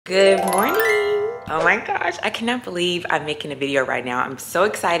Good morning. Oh my gosh, I cannot believe I'm making a video right now. I'm so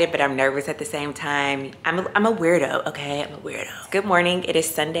excited, but I'm nervous at the same time. I'm a weirdo, okay? I'm a weirdo. Good morning. It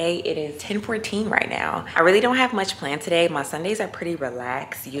is Sunday. It is 10:14 right now. I really don't have much planned today. My Sundays are pretty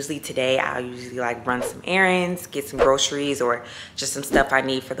relaxed. Usually today, I'll usually like run some errands, get some groceries, or just some stuff I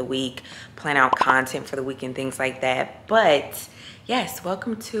need for the week, plan out content for the week and things like that. But yes,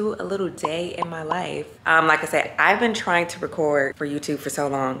 welcome to a little day in my life. Like I said, I've been trying to record for YouTube for so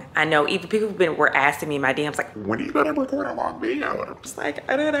long. I know even people were asking me in my DMs like, when are you gonna record a long video? And I'm just like,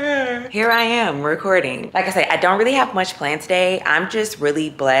 I don't know. Here I am recording. Like I said, I don't really have much planned today. I'm just really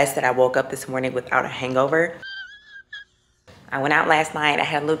blessed that I woke up this morning without a hangover. I went out last night. I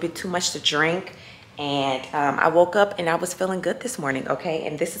had a little bit too much to drink. And I woke up and I was feeling good this morning, okay?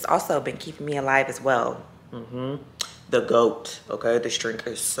 And this has also been keeping me alive as well. The goat, okay? This drink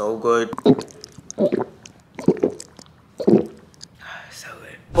is so good. So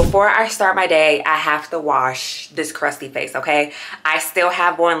good. Before I start my day, I have to wash this crusty face, okay? I still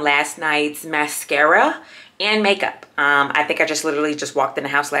have on last night's mascara and makeup. I think I just literally just walked in the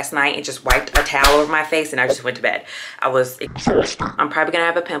house last night and just wiped a towel over my face and I just went to bed. I was exhausted. I'm probably gonna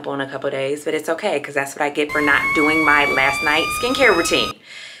have a pimple in a couple days, but it's okay because that's what I get for not doing my last night skincare routine.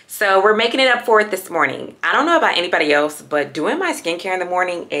 So we're making it up for it this morning. I don't know about anybody else, but doing my skincare in the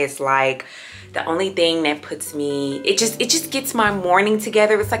morning is like the only thing that puts me, it just gets my morning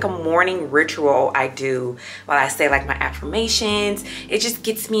together. It's like a morning ritual I do while I say like my affirmations. It just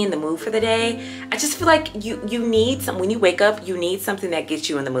gets me in the mood for the day. I just feel like you need some, when you wake up, you need something that gets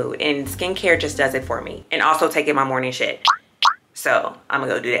you in the mood, and skincare just does it for me. And also taking my morning shit. So I'm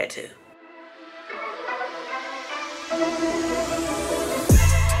gonna go do that too.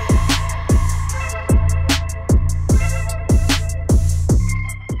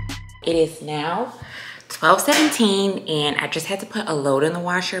 It is now 12:17 and I just had to put a load in the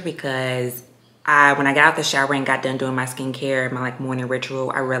washer because when I got out the shower and got done doing my skincare, my like morning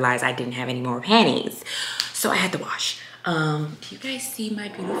ritual, I realized I didn't have any more panties. So I had to wash. Do you guys see my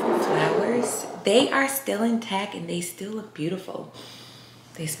beautiful flowers? They are still intact and they still look beautiful.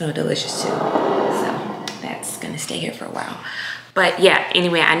 They smell delicious too. So that's gonna stay here for a while. But yeah,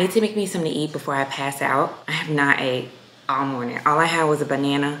 anyway, I need to make me something to eat before I pass out. I have not ate all morning. All I had was a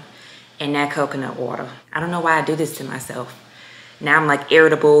banana and that coconut water. I don't know why I do this to myself. Now I'm like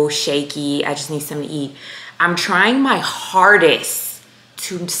irritable, shaky. I just need something to eat. I'm trying my hardest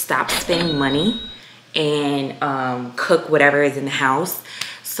to stop spending money and cook whatever is in the house.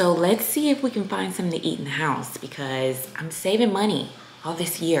 So let's see if we can find something to eat in the house because I'm saving money all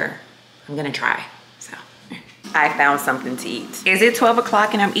this year. I'm gonna try, so. I found something to eat. Is it 12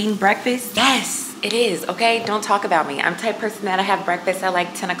 o'clock and I'm eating breakfast? Yes, it is, okay? Don't talk about me. I'm the type of person that I have breakfast at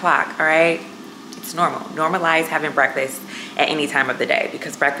like 10 o'clock, all right? It's normal. Normalize having breakfast at any time of the day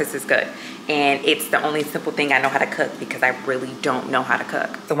because breakfast is good. And it's the only simple thing I know how to cook because I really don't know how to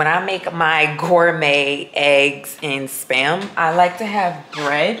cook. So when I make my gourmet eggs and Spam, I like to have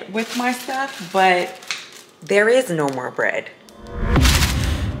bread with my stuff, but there is no more bread.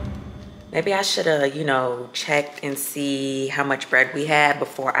 Maybe I should have, you know, checked and see how much bread we had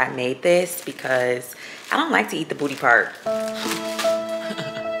before I made this because I don't like to eat the booty part.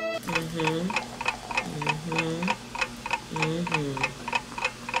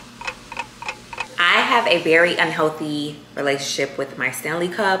 I have a very unhealthy relationship with my Stanley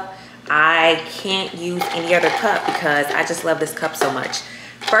cup. I can't use any other cup because I just love this cup so much.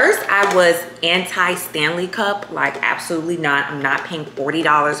 First, I was anti-Stanley cup, like absolutely not. I'm not paying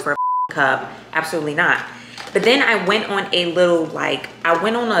 $40 for a cup, absolutely not. But then I went on a little I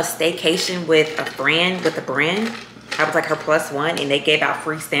went on a staycation with a friend with a brand. I was like her +1 and they gave out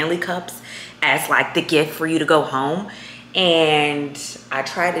free Stanley cups as like the gift for you to go home. And I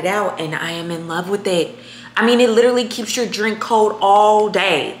tried it out and I am in love with it. I mean, it literally keeps your drink cold all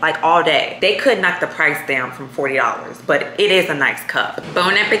day, like all day. They could knock the price down from $40, but it is a nice cup.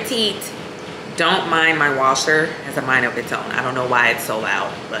 Bon appetit. Don't mind my washer, it has a mind of its own. I don't know why it's so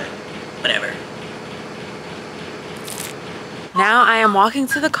loud, but whatever. Now I am walking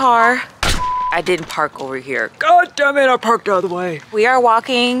to the car. I didn't park over here. God damn it, I parked the other way. We are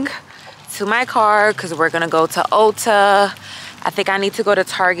walking to my car because we're gonna go to Ulta. I think I need to go to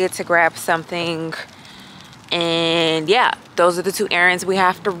Target to grab something. And yeah, those are the two errands we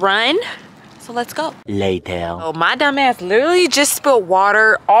have to run. So let's go. Later. So my dumb ass literally just spilled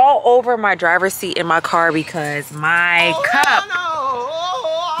water all over my driver's seat in my car because my cup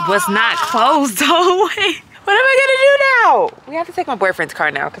was not closed all the way. What am I gonna do now? We have to take my boyfriend's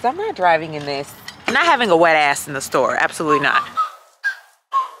car now because I'm not driving in this. I'm not having a wet ass in the store, absolutely not.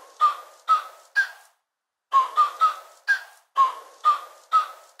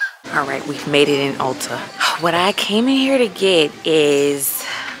 All right, we've made it in Ulta. What I came in here to get is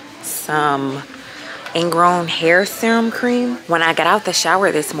some ingrown hair serum cream. When I got out the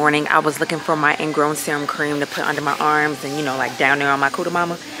shower this morning, I was looking for my ingrown serum cream to put under my arms and, you know, like down there on my Cuda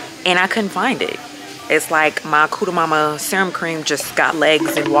Mama, and I couldn't find it. It's like my Cuda Mama serum cream just got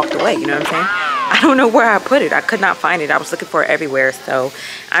legs and walked away, you know what I'm saying? I don't know where I put it. I could not find it. I was looking for it everywhere. So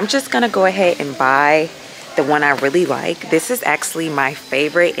I'm just gonna go ahead and buy the one I really like. This is actually my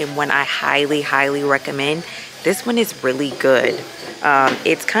favorite and one I highly, highly recommend. This one is really good.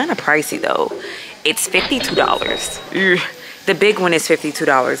 It's kind of pricey though. It's $52. The big one is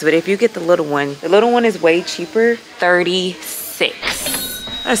 $52, but if you get the little one is way cheaper,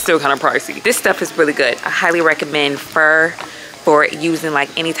 $36. That's still kind of pricey. This stuff is really good. I highly recommend for using like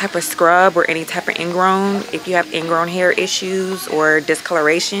any type of scrub or any type of ingrown. If you have ingrown hair issues or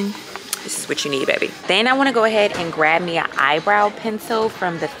discoloration, this is what you need, baby. Then I want to go ahead and grab me an eyebrow pencil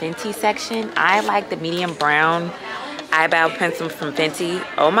from the Fenty section. I like the medium brown eyebrow pencil from Fenty.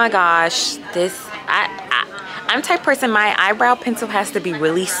 Oh my gosh, I'm the type of person, my eyebrow pencil has to be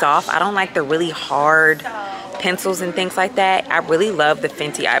really soft. I don't like the really hard pencils and things like that. I really love the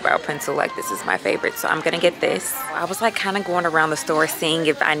Fenty eyebrow pencil. Like, this is my favorite, so I'm gonna get this. I was like kind of going around the store seeing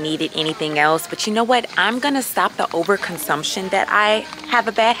if I needed anything else, but you know what? I'm gonna stop the overconsumption that I have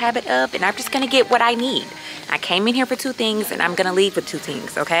a bad habit of, and I'm just gonna get what I need. I came in here for 2 things, and I'm gonna leave with 2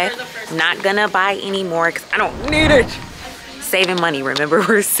 things, okay? Not gonna buy any more because I don't need it. Saving money, remember,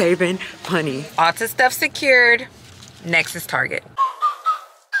 we're saving money. Ulta stuff secured. Next is Target.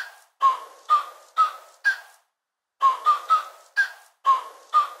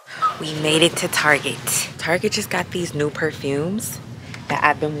 We made it to Target. Target just got these new perfumes that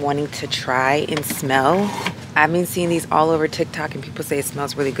I've been wanting to try and smell. I've been seeing these all over TikTok and people say it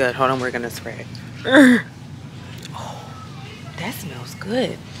smells really good. Hold on, we're gonna spray it. Oh, that smells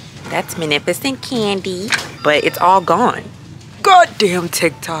good. That's Magnificent Candy, but it's all gone. Goddamn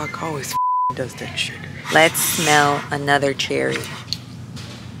TikTok always does that shit. Let's smell another cherry.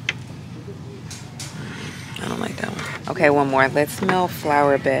 I don't like that one. Okay, one more. Let's smell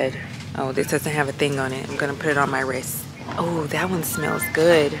Flower Bed. Oh, this doesn't have a thing on it. I'm gonna put it on my wrist. Oh, that one smells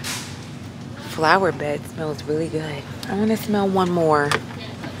good. Flower Bed smells really good. I wanna smell one more.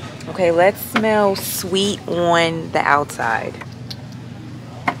 Okay, let's smell Sweet on the outside.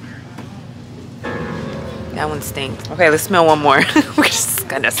 That one stinks. Okay, let's smell one more. We're just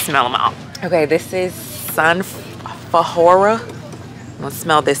gonna smell them all. Okay, this is Sunfahora. Let's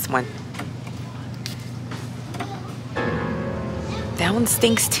smell this one. That one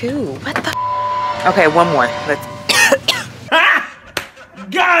stinks too. What the? Okay, one more. Let's.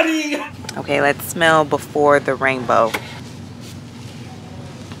 Got it. Okay, let's smell Before the Rainbow.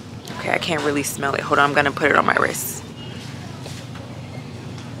 Okay, I can't really smell it. Hold on, I'm gonna put it on my wrist.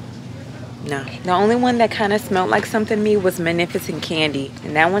 No. The only one that kind of smelled like something to me was Magnificent Candy.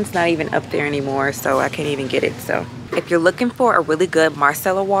 And that one's not even up there anymore, so I can't even get it. So if you're looking for a really good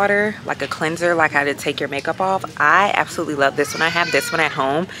micellar water, like a cleanser, like how to take your makeup off, I absolutely love this one. I have this one at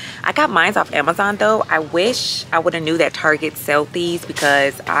home. I got mine off Amazon though. I wish I would have knew that Target sold these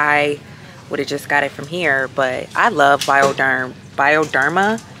because I would have just got it from here. But I love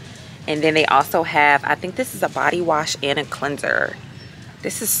Bioderma. And then they also have, I think this is a body wash and a cleanser.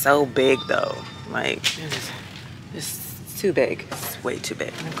 This is so big though, like it's too big. It's way too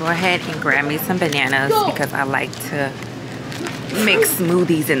big. I'm gonna go ahead and grab me some bananas because I like to make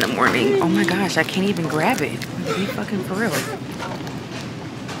smoothies in the morning. Oh my gosh, I can't even grab it. Be fucking for real.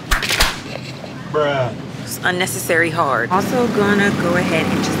 Bruh. It's unnecessary hard. Also gonna go ahead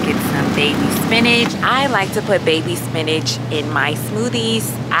and just get some baby spinach. I like to put baby spinach in my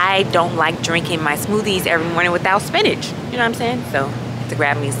smoothies. I don't like drinking my smoothies every morning without spinach. You know what I'm saying? So to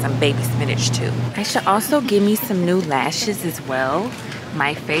grab me some baby spinach too. I should also give me some new lashes as well.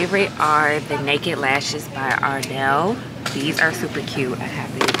 My favorite are the Naked Lashes by Ardell. These are super cute. I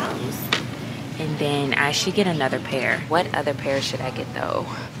have these those. And then I should get another pair. What other pair should I get though?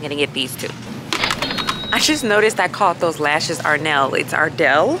 I'm gonna get these two. I just noticed I called those lashes Arnell. It's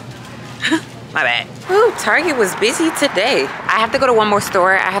Ardell. My bad. Ooh, Target was busy today. I have to go to one more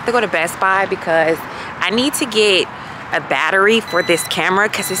store. I have to go to Best Buy because I need to get a battery for this camera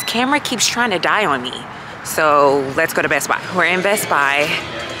because this camera keeps trying to die on me. So let's go to Best Buy. We're in Best Buy.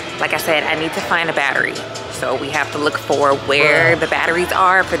 Like I said, I need to find a battery. So we have to look for where the batteries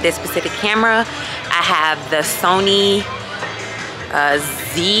are for this specific camera. I have the Sony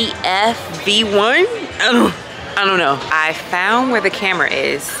ZF-V1. I don't know. I found where the camera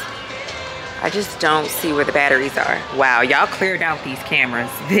is. I just don't see where the batteries are. Wow, y'all cleared out these cameras.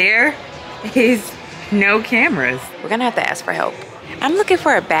 There is no cameras. We're gonna have to ask for help. I'm looking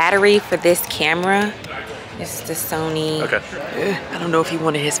for a battery for this camera. It's the Sony. Okay. I don't know if he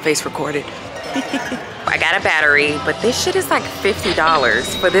wanted his face recorded. I got a battery, but this shit is like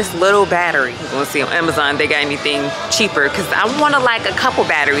 $50 for this little battery. I'm gonna see on Amazon they got anything cheaper because I want like a couple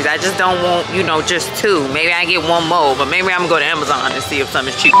batteries. I just don't want, you know, just two. Maybe I get one more, but maybe I'm gonna go to Amazon and see if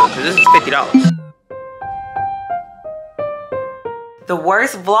something's cheaper because this is $50. The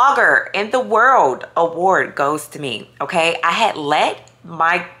worst vlogger in the world award goes to me, okay? I had let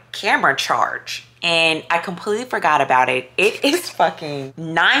my camera charge and I completely forgot about it. It is fucking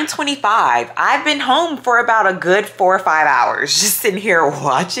 9:25. I've been home for about a good 4 or 5 hours just sitting here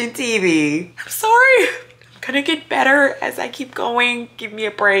watching TV. I'm sorry. I'm gonna get better as I keep going. Give me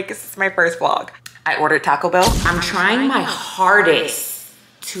a break. This is my first vlog. I ordered Taco Bell. I'm trying my hardest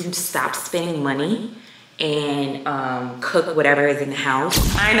to stop spending money and cook whatever is in the house.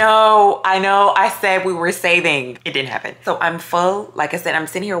 I know, I said we were saving. It didn't happen. So I'm full. Like I said, I'm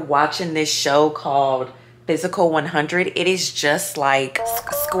sitting here watching this show called Physical 100. It is just like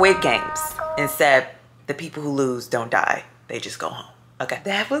Squid Games, except the people who lose don't die. They just go home. Okay,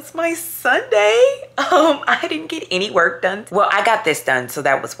 that was my Sunday. I didn't get any work done. Well, I got this done, so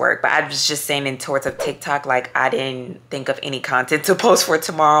that was work. But I was just saying in towards of TikTok, like I didn't think of any content to post for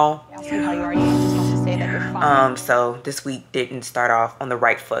tomorrow. So this week didn't start off on the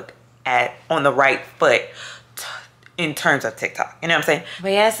right foot in terms of TikTok. You know what I'm saying?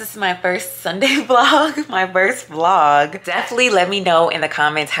 But yes, this is my first Sunday vlog, my first vlog. Definitely let me know in the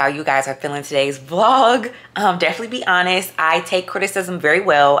comments how you guys are feeling today's vlog. Definitely be honest. I take criticism very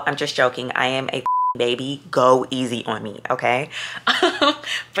well. I'm just joking. I am a baby. Go easy on me, okay?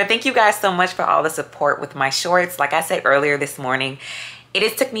 But thank you guys so much for all the support with my shorts. Like I said earlier this morning, it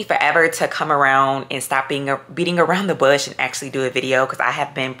has took me forever to come around and stop beating around the bush and actually do a video because I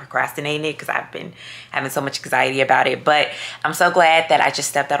have been procrastinating it because I've been having so much anxiety about it. But I'm so glad that I just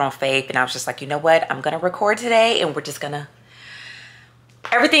stepped out on faith and I was just like, you know what? I'm gonna record today and we're just gonna,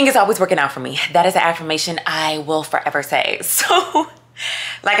 everything is always working out for me. That is an affirmation I will forever say. So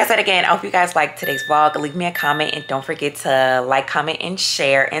like I said again, I hope you guys liked today's vlog. Leave me a comment and don't forget to like, comment, and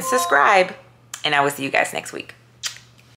share and subscribe. And I will see you guys next week.